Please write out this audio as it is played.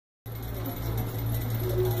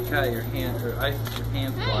cut your hand, or your hand's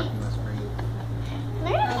blocking the screen.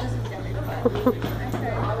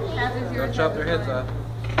 Don't chop their heads off.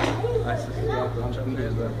 Isis, don't chop their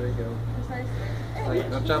heads off. There you go.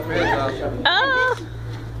 Don't chop their heads off. Oh!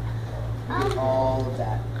 All of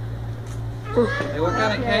that. Hey, what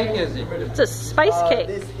kind of cake is it? It's a spice cake.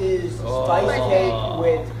 This is spice cake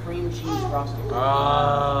with cream cheese frosting. I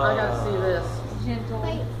gotta see this.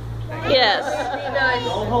 Gentle. Yes.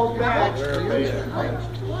 Don't hold back.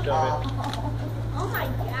 Oh my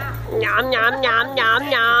god. Nom nom nom nom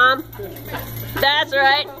nom. That's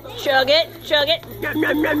right. Chug it, chug it. Nom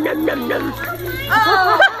nom nom nom nom nom.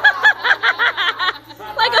 Oh!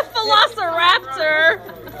 Like a velociraptor.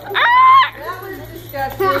 Ah! That was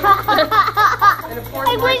disgusting.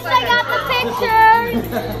 I wish I got the pictures.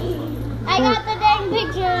 I got the dang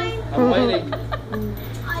pictures. I'm waiting.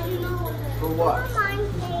 For what?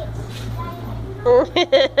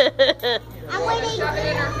 I'm waiting. Shove it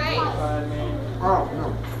in her face. Oh, no.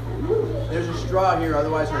 There's a straw here,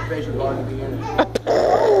 otherwise her face would already be in it.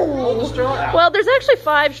 Well, there's actually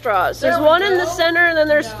 5 straws. There's one in the center, and then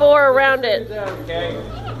there's 4 around it.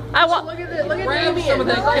 I want. Look at it. Look at Grab Damien. some of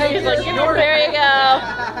that cake. There you go.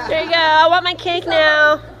 There you go. I want my cake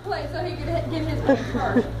now. Play so he could get his cake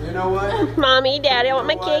first. You know what? Mommy, Daddy, I want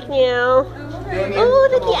my cake now. Damien, Oh,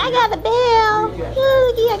 come looky, on. I got the bell. Oh,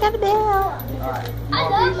 looky, I got the bell. All right. I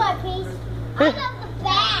love my piece. I love the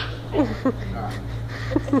back.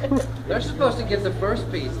 They're supposed to get the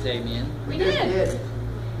first piece, Damien. We just did.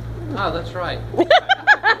 Oh, that's right.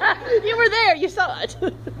 You were there. You saw it.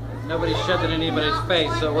 Nobody shoved it in anybody's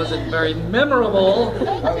face, so it wasn't very memorable. I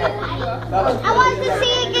want to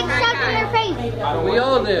see it get stuck in her face. We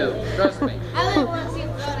all do. Trust me. I really want to see it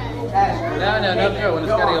go down. No throwing.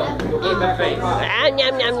 It's gotta go in the face. Ah,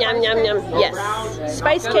 yum, yum, yum, yum, yum. Yes.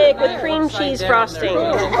 Spice cake with cream cheese frosting.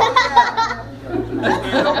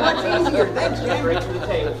 Much easier. Thanks, James. Straight to the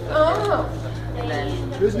table. Oh.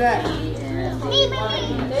 Who's next? Me. Mommy.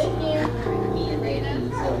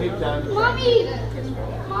 Mommy.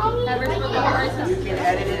 You can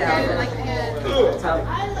edit it out.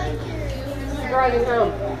 Driving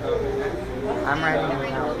home. I'm writing it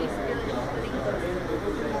down.